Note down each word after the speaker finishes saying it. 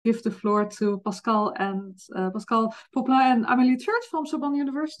give the floor to Pascale and Pascale Pauplin Amélie Church from Sorbonne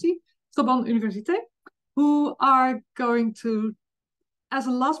Université, who are going to, as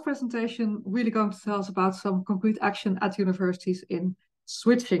a last presentation, really going to tell us about some concrete action at universities in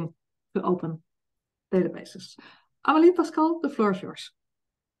switching to open databases. Amélie, Pascale, the floor is yours.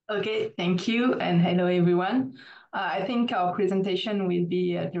 Okay, thank you, and hello everyone. I think our presentation will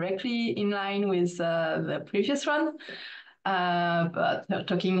be directly in line with the previous one, but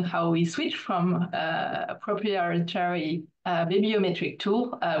talking how we switch from a proprietary bibliometric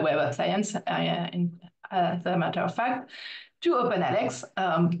tool, Web of Science, as a matter of fact, to OpenAlex,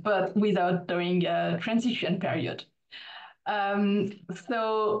 but without doing a transition period. As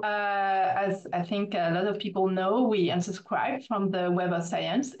I think a lot of people know, we unsubscribed from the Web of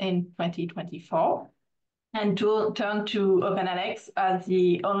Science in 2024 and turned to OpenAlex as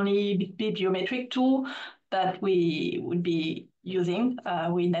the only bibliometric tool that we would be using.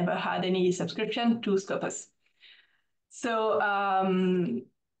 We never had any subscription to stop us. So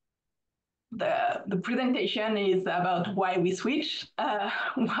the presentation is about why we switch,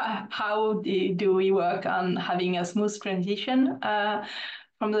 how do we work on having a smooth transition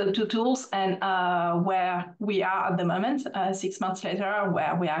from the two tools, and where we are at the moment, 6 months later,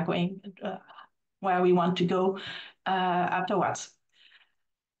 where we are going, where we want to go afterwards.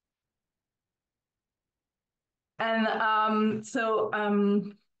 And I'm sorry,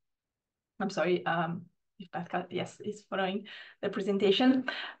 if Pascale, yes, is following the presentation.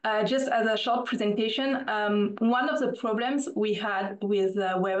 Just as a short presentation, one of the problems we had with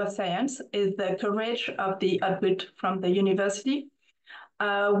Web of Science is the coverage of the output from the university.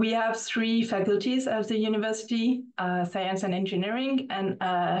 We have 3 faculties of the university, science and engineering and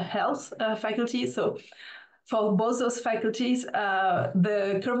health faculty. So for both those faculties,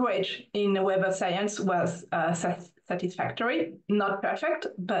 the coverage in the Web of Science was satisfactory, not perfect,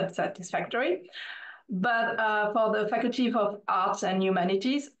 but satisfactory. But for the Faculty of Arts and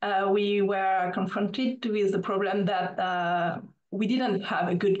Humanities, we were confronted with the problem that we didn't have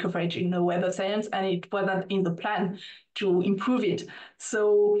a good coverage in the Web of Science, and it wasn't in the plan to improve it.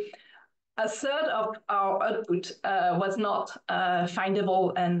 So a third of our output was not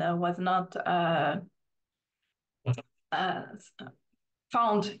findable and was not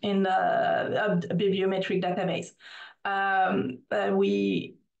found in a bibliometric database.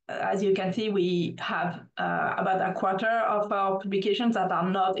 As you can see, we have about a quarter of our publications that are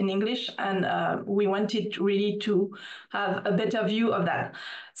not in English, and we wanted really to have a better view of that.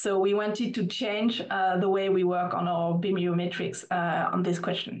 So we wanted to change the way we work on our bibliometrics on this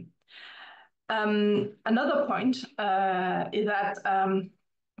question. Another point is that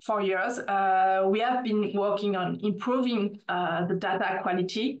for years, we have been working on improving the data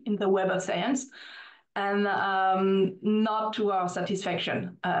quality in the Web of Science, and not to our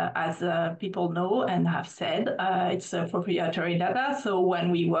satisfaction. As people know and have said, it's proprietary data. So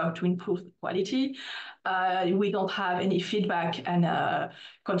when we work to improve the quality, we don't have any feedback and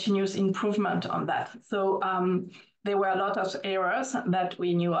continuous improvement on that. So there were a lot of errors that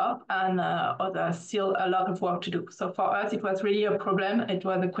we knew of, and still a lot of work to do. So for us, it was really a problem. It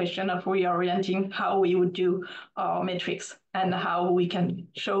was a question of reorienting how we would do our metrics and how we can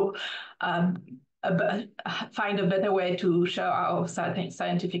show find a better way to show our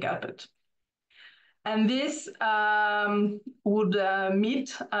scientific output. And this would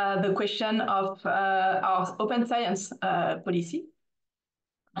meet the question of our open science policy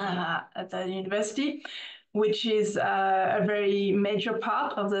at the university, which is a very major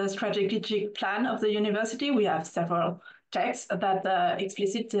part of the strategic plan of the university. We have several texts that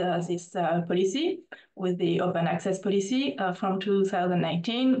explicit this policy, with the open access policy from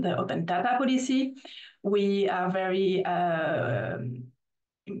 2019, the open data policy. We are very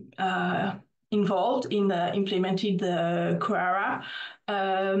involved in implementing the QARA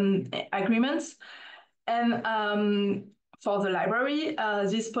agreements. And for the library,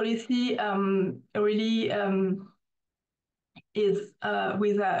 this policy really is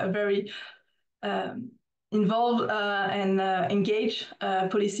with a very involved and engaged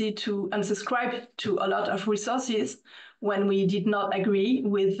policy to unsubscribe to a lot of resources when we did not agree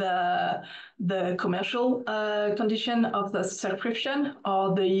with the commercial condition of the subscription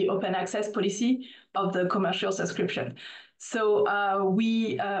or the open access policy of the commercial subscription. So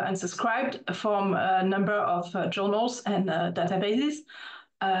we unsubscribed from a number of journals and databases.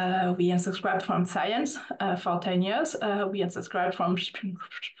 We unsubscribed from Science for 10 years. We unsubscribed from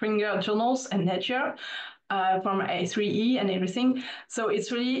Springer journals and Nature. from A3E and everything. So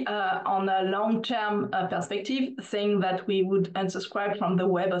it's really on a long-term perspective, saying that we would unsubscribe from the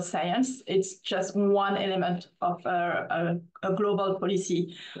Web of Science. It's just one element of a global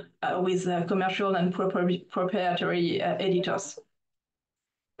policy with commercial and proprietary editors.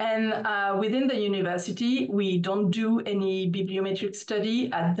 And within the university, we don't do any bibliometric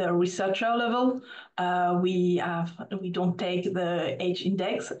study at the researcher level. We don't take the H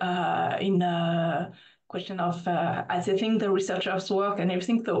index in a question of assessing the researcher's work and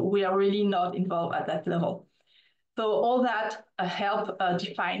everything. So we are really not involved at that level. So all that helped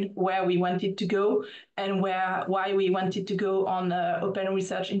define where we wanted to go and why we wanted to go on open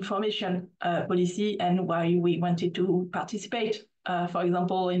research information policy and why we wanted to participate, for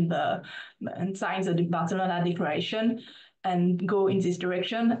example, in sign the Barcelona Declaration and go in this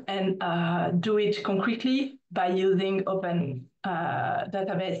direction and do it concretely by using open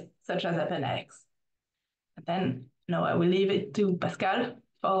database such as OpenAlex. And then now I will leave it to Pascale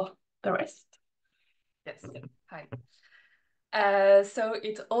for the rest. Yes. Hi. So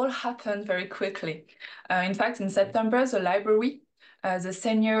it all happened very quickly. In fact, in September, the library, the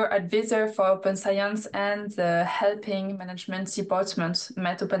senior advisor for open science and the helping management department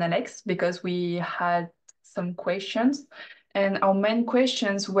met OpenAlex because we had some questions. And our main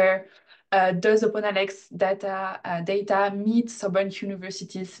questions were, does OpenAlex data meet Sorbonne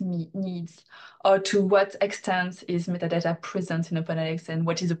University's needs? Or to what extent is metadata present in OpenAlex, and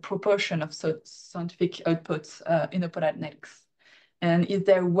what is the proportion of scientific outputs in OpenAlex? And is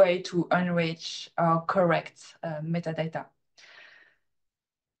there a way to enrich or correct metadata?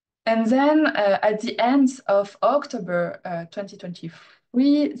 And then at the end of October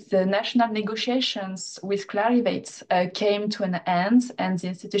 2023, the national negotiations with Clarivate came to an end, and the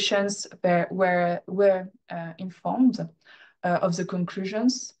institutions were informed of the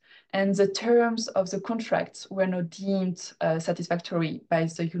conclusions, and the terms of the contract were not deemed satisfactory by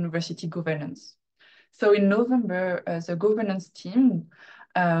the university governance. So in November, the governance team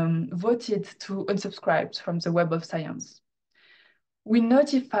voted to unsubscribe from the Web of Science. We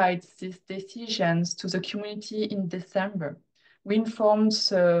notified these decisions to the community in December. We informed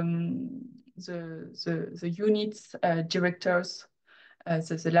the units directors,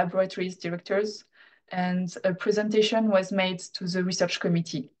 the laboratories directors, and a presentation was made to the research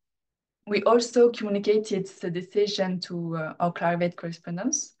committee. We also communicated the decision to our Clarivate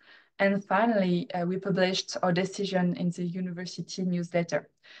correspondents. And finally, we published our decision in the university newsletter.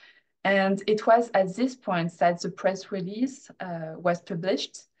 And it was at this point that the press release was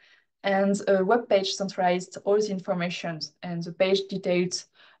published, and a webpage centralized all the information, and the page detailed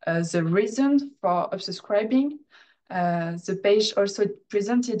the reason for unsubscribing. The page also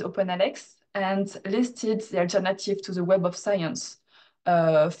presented OpenAlex and listed the alternative to the Web of Science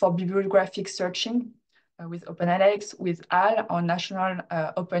for bibliographic searching with OpenAlex, with AL, our national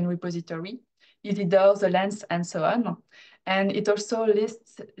open repository, Isidore, the Lens, and so on. And it also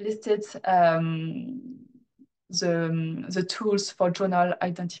listed the tools for journal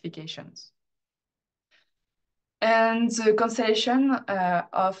identifications. And the cancellation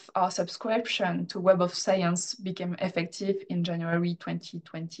of our subscription to Web of Science became effective in January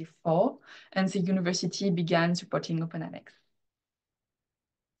 2024, and the university began supporting OpenAlex.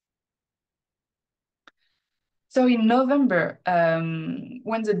 So in November,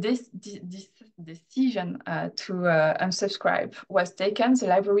 when the decision to unsubscribe was taken, the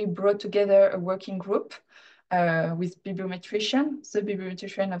library brought together a working group with bibliometricians, the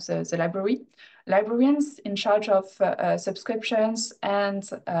bibliometrician of the library, librarians in charge of subscriptions and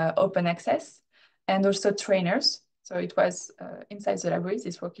open access, and also trainers. So it was inside the library,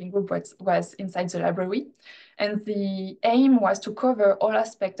 this working group was inside the library. And the aim was to cover all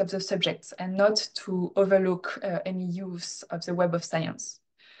aspects of the subject and not to overlook any use of the Web of Science.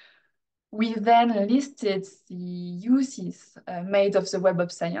 We then listed the uses made of the Web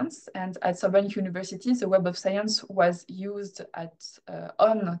of Science, and at Sorbonne University, the Web of Science was used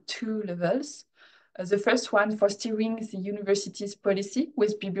on two levels. The first one for steering the university's policy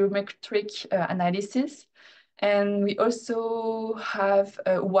with bibliometric analysis. And we also have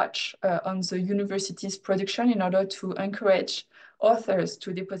a watch on the university's production in order to encourage authors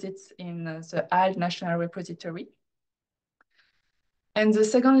to deposit in the AL National Repository. And the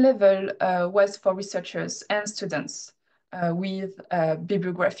second level was for researchers and students with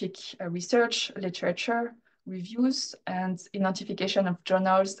bibliographic research, literature, reviews, and identification of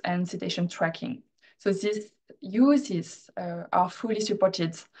journals and citation tracking. So these uses are fully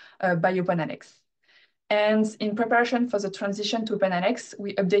supported by OpenAlex. And in preparation for the transition to OpenAlex,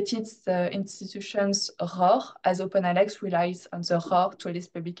 we updated the institution's ROR, as OpenAlex relies on the ROR to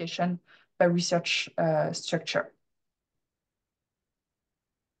list publication a research structure.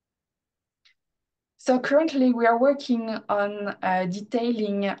 So currently we are working on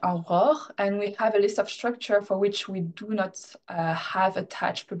detailing our ROR, and we have a list of structure for which we do not have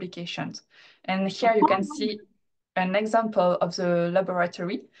attached publications. And here you can see an example of the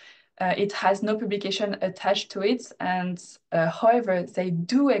laboratory. It has no publication attached to it, and however, they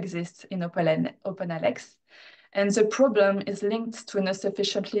do exist in OpenAlex. And the problem is linked to an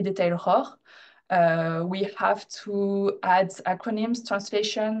insufficiently detailed ROR. We have to add acronyms,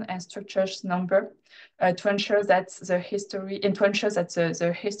 translation, and structures number to ensure that the history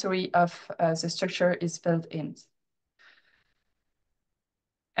of the structure is filled in.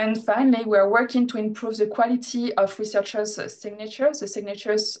 And finally, we are working to improve the quality of researchers' signatures. The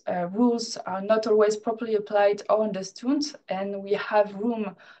signatures rules are not always properly applied or understood, and we have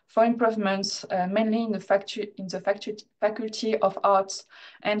room for improvements, mainly in the Faculty of Arts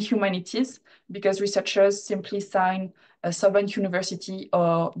and Humanities, because researchers simply sign Sorbonne University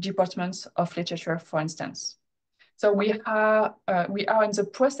or Department of Literature, for instance. So we are in the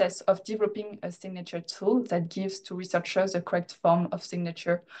process of developing a signature tool that gives to researchers the correct form of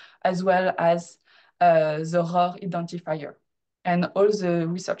signature, as well as the ROR identifier. And all the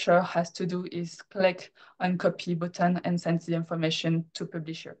researcher has to do is click on copy button and send the information to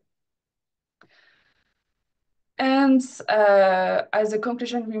publisher. And as a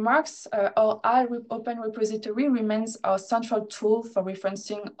conclusion remarks, our open repository remains our central tool for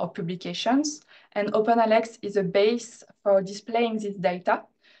referencing our publications, and OpenAlex is a base for displaying this data.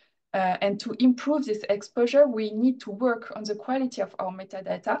 And to improve this exposure, we need to work on the quality of our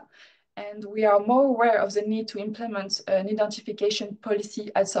metadata, and we are more aware of the need to implement an identification policy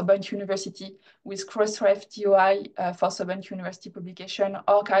at Sorbonne University with Crossref DOI for Sorbonne University publication,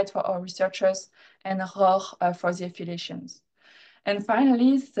 ORCID for our researchers, and ROR for the affiliations. And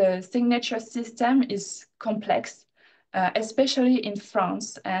finally, the signature system is complex, especially in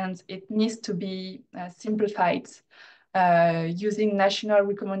France, and it needs to be simplified using national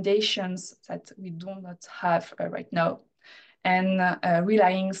recommendations that we do not have right now, and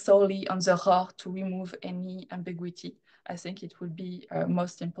relying solely on the ROR to remove any ambiguity. I think it would be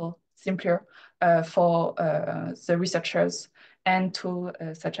simpler for the researchers and tools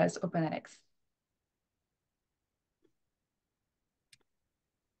such as OpenAlex.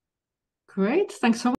 Great, thanks so much.